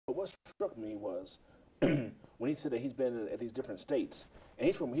what struck me was when he said that he's been at these different states, and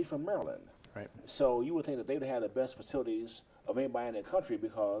he's from Maryland. Right. So you would think that they would have the best facilities of anybody in the country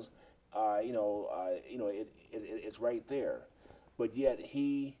because, it's right there. But yet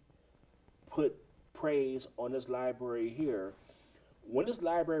he put praise on this library here. When this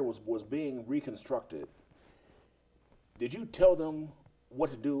library was being reconstructed, did you tell them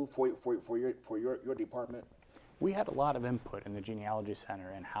what to do for your department? We had a lot of input in the Genealogy Center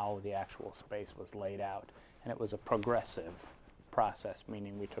and how the actual space was laid out, and it was a progressive process,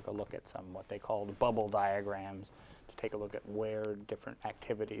 meaning we took a look at some what they called bubble diagrams to take a look at where different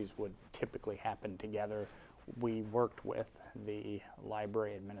activities would typically happen together. We worked with the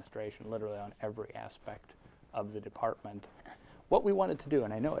library administration literally on every aspect of the department. What we wanted to do,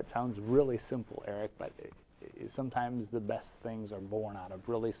 and I know it sounds really simple, Eric, but sometimes the best things are born out of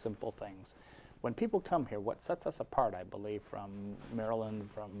really simple things. When people come here, what sets us apart, I believe, from Maryland,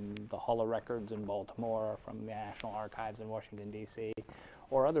 from the Hall of Records in Baltimore, from the National Archives in Washington, D.C.,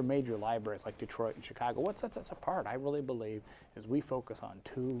 or other major libraries like Detroit and Chicago, what sets us apart, I really believe, is we focus on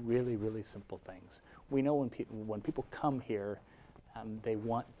two really, really simple things. We know when people come here, they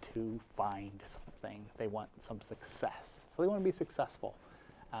want to find something. They want some success. So they want to be successful.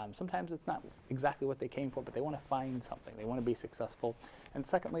 Sometimes it's not exactly what they came for, but they want to find something. They want to be successful. And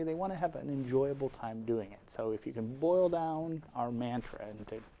secondly, they want to have an enjoyable time doing it. So if you can boil down our mantra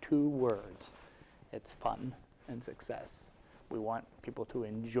into two words, it's fun and success. We want people to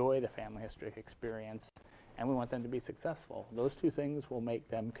enjoy the family history experience, and we want them to be successful. Those two things will make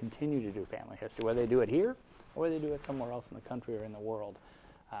them continue to do family history, whether they do it here or whether they do it somewhere else in the country or in the world.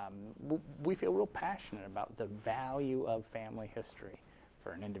 We feel real passionate about the value of family history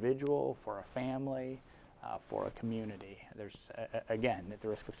for an individual, for a family, for a community. There's, again, at the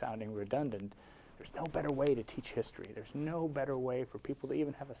risk of sounding redundant, there's no better way to teach history. There's no better way for people to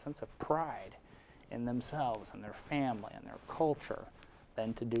even have a sense of pride in themselves and their family and their culture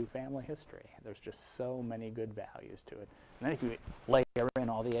than to do family history. There's just so many good values to it. And then if you layer in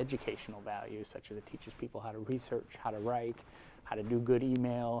all the educational values, such as it teaches people how to research, how to write, how to do good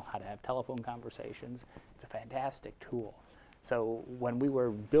email, how to have telephone conversations, it's a fantastic tool. So when we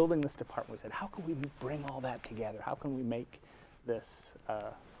were building this department, we said, how can we bring all that together? How can we make this a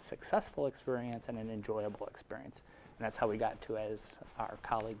successful experience and an enjoyable experience? And that's how we got to, as our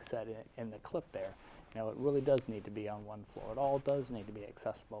colleague said in the clip there, it really does need to be on one floor. It all does need to be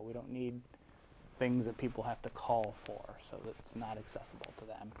accessible. We don't need things that people have to call for so that it's not accessible to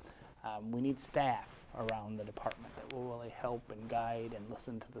them. We need staff around the department that will really help and guide and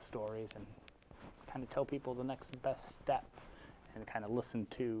listen to the stories and kind of tell people the next best step and kind of listen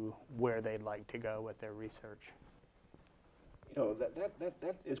to where they'd like to go with their research.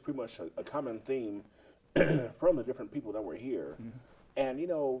 That is pretty much a common theme from the different people that were here. Mm-hmm.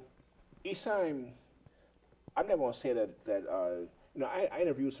 And, each time, I'm not going to say that I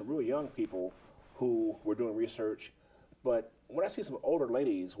interviewed some really young people who were doing research, but when I see some older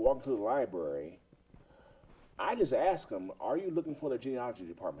ladies walking through the library, I just ask them, are you looking for the genealogy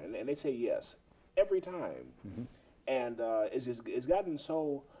department? And they say yes, every time. Mm-hmm. And it's gotten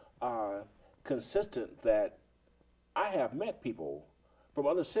so consistent that I have met people from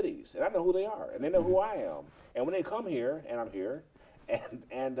other cities, and I know who they are, and they know mm-hmm. who I am. And when they come here, and I'm here,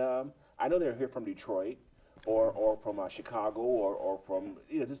 and I know they're here from Detroit, or from Chicago, or from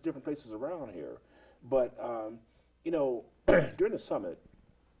just different places around here. But during the summit,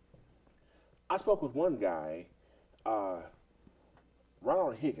 I spoke with one guy,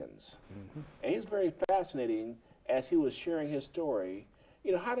 Ronald Higgins, mm-hmm. and he was very fascinating as he was sharing his story.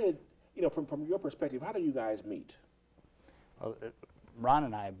 How did from your perspective, how do you guys meet? Well, Ron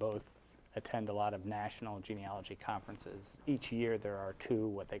and I both attend a lot of national genealogy conferences. Each year there are two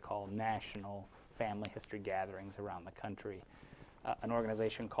what they call national family history gatherings around the country. An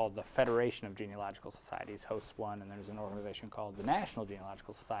organization called the Federation of Genealogical Societies hosts one, and there's an organization called the National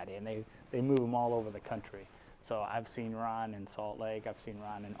Genealogical Society, and they move them all over the country. So I've seen Ron in Salt Lake, I've seen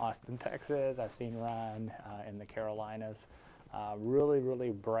Ron in Austin, Texas, I've seen Ron in the Carolinas. Really, really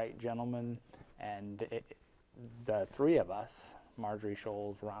bright gentleman, and the three of us, Marjorie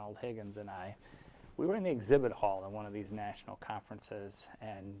Scholes, Ronald Higgins, and I, we were in the exhibit hall in one of these national conferences,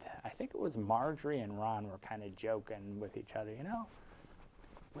 and I think it was Marjorie and Ron were kind of joking with each other,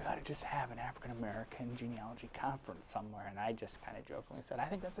 we ought to just have an African-American genealogy conference somewhere. And I just kind of jokingly said, I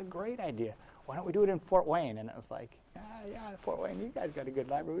think that's a great idea. Why don't we do it in Fort Wayne? And it was like, yeah, Fort Wayne, you guys got a good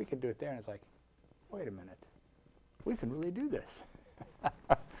library. We could do it there. And it's like, wait a minute. We can really do this.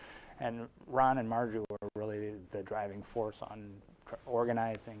 And Ron and Marjorie were really the driving force on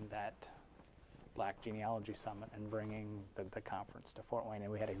organizing that Black Genealogy Summit and bringing the conference to Fort Wayne.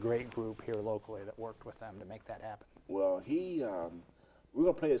 And we had a great group here locally that worked with them to make that happen. Well, we're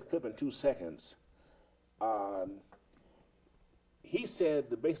going to play this clip in 2 seconds. He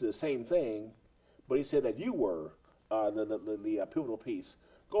said basically the same thing, but he said that you were the pivotal piece.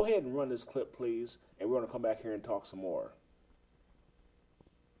 Go ahead and run this clip, please, and we're going to come back here and talk some more.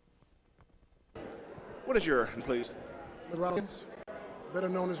 What is your, please? Rollins, better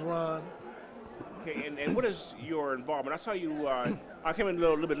known as Ron. Okay, and what is your involvement? I saw you, I came in a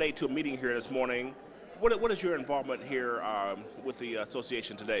little bit late to a meeting here this morning. What is your involvement here with the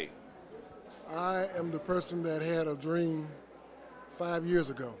association today? I am the person that had a dream 5 years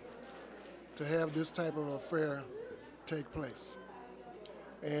ago to have this type of affair take place.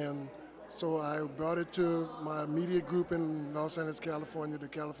 And so I brought it to my immediate group in Los Angeles, California, the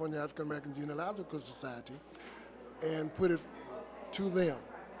California African American Genealogical Society, and put it to them.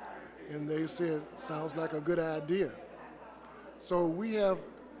 And they said, sounds like a good idea. So we have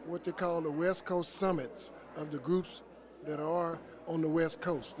what they call the West Coast Summits of the groups that are on the West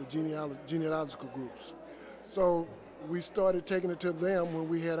Coast, the genealogical groups. So we started taking it to them when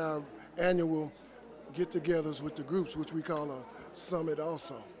we had our annual get-togethers with the groups, which we call a summit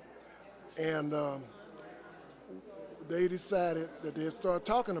also. And they decided that they'd start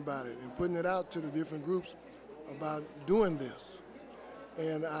talking about it and putting it out to the different groups about doing this.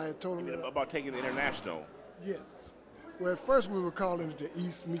 And I told them about taking it international. Yes. Well, at first we were calling it the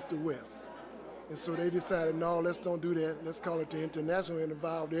East meet the West. And so they decided, no, let's don't do that. Let's call it the international and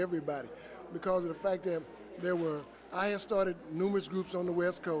involve everybody. Because of the fact that I had started numerous groups on the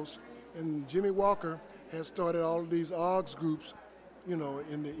West Coast, and Jimmy Walker had started all of these AUGS groups, you know,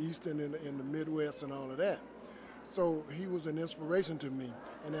 in the East and in the Midwest and all of that. So he was an inspiration to me,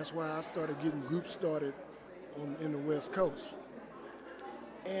 and that's why I started getting groups started in the West Coast.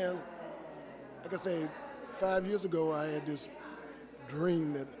 And like I say, 5 years ago, I had this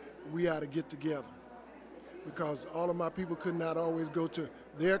dream that we ought to get together because all of my people could not always go to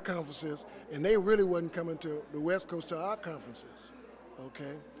their conferences, and they really wasn't coming to the West Coast to our conferences,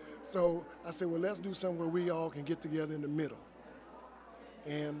 okay? So I said, well, let's do something where we all can get together in the middle.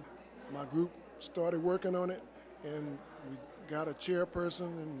 And my group started working on it, and we got a chairperson,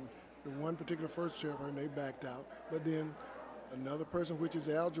 and the one particular first chairperson, they backed out. But then another person, which is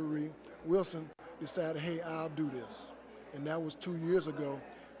Algerie Wilson, decided, hey, I'll do this. And that was 2 years ago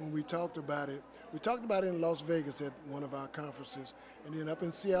when we talked about it. We talked about it in Las Vegas at one of our conferences, and then up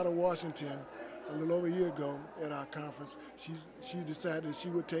in Seattle, Washington, a little over a year ago at our conference, she decided that she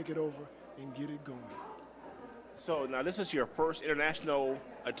would take it over and get it going. So now this is your first international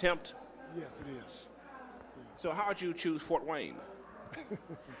attempt? Yes, it is. Yeah. So how did you choose Fort Wayne?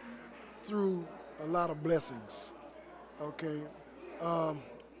 Through a lot of blessings, okay?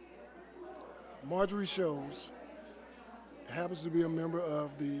 Marjorie Shows happens to be a member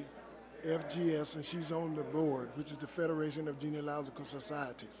of the FGS, and she's on the board, which is the Federation of Genealogical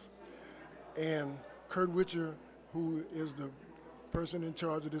Societies. And Curt, who is the person in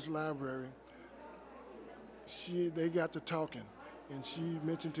charge of this library, they got to talking, and she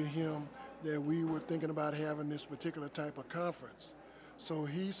mentioned to him that we were thinking about having this particular type of conference. So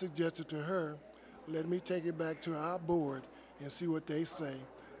he suggested to her, let me take it back to our board and see what they say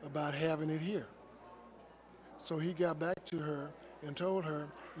about having it here. So he got back to her and told her,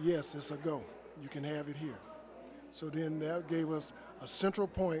 yes, it's a go. You can have it here. So then that gave us a central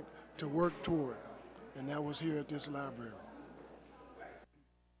point to work toward, and that was here at this library.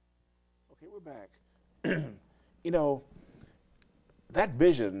 Okay, we're back. You know, that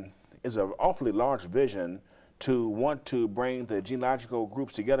vision is an awfully large vision to want to bring the genealogical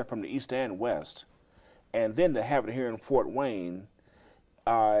groups together from the East and West, and then to have it here in Fort Wayne.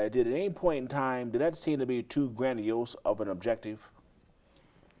 Did at any point in time, did that seem to be too grandiose of an objective?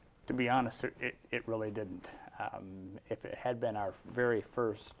 To be honest, it really didn't. If it had been our very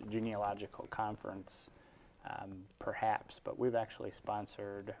first genealogical conference, perhaps, but we've actually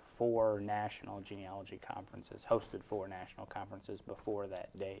sponsored 4 national genealogy conferences, hosted 4 national conferences before that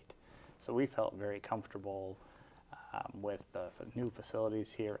date. So we felt very comfortable with the new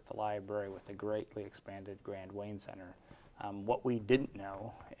facilities here at the library, with the greatly expanded Grand Wayne Center. What we didn't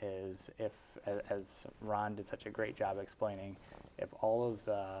know is if, as Ron did such a great job explaining, if all of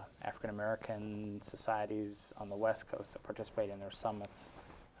the African American societies on the West Coast that participate in their summits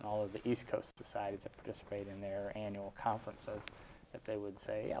and all of the East Coast societies that participate in their annual conferences, if they would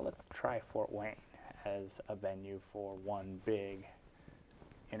say, yeah, let's try Fort Wayne as a venue for one big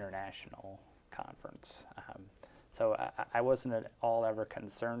international conference. So I wasn't at all ever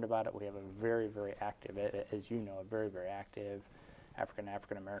concerned about it. We have a very, very active, as you know, a very, very active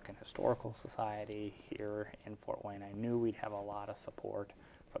African American Historical Society here in Fort Wayne. I knew we'd have a lot of support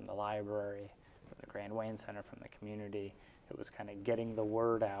from the library, from the Grand Wayne Center, from the community. It was kind of getting the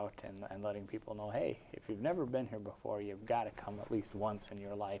word out and letting people know, hey, if you've never been here before, you've got to come at least once in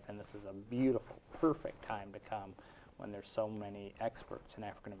your life, and this is a beautiful, perfect time to come when there's so many experts in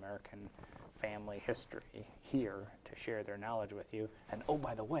African American family history here to share their knowledge with you. And oh,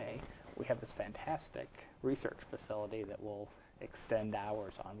 by the way, we have this fantastic research facility that will extend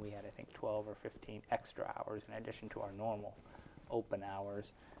hours on. We had, I think, 12 or 15 extra hours in addition to our normal open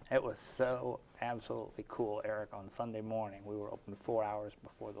hours. It was so absolutely cool, Eric. On Sunday morning, we were open 4 hours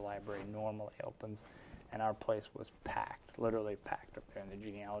before the library normally opens, and our place was packed, literally packed up there in the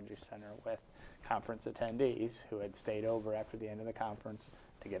Genealogy Center with conference attendees who had stayed over after the end of the conference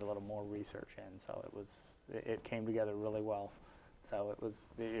to get a little more research in. So it came together really well. So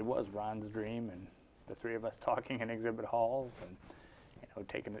it was Ron's dream, and the three of us talking in exhibit halls and, you know,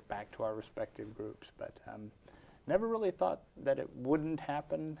 taking it back to our respective groups. But never really thought that it wouldn't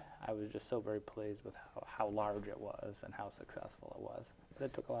happen. I was just so very pleased with how large it was and how successful it was. But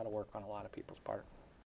it took a lot of work on a lot of people's part.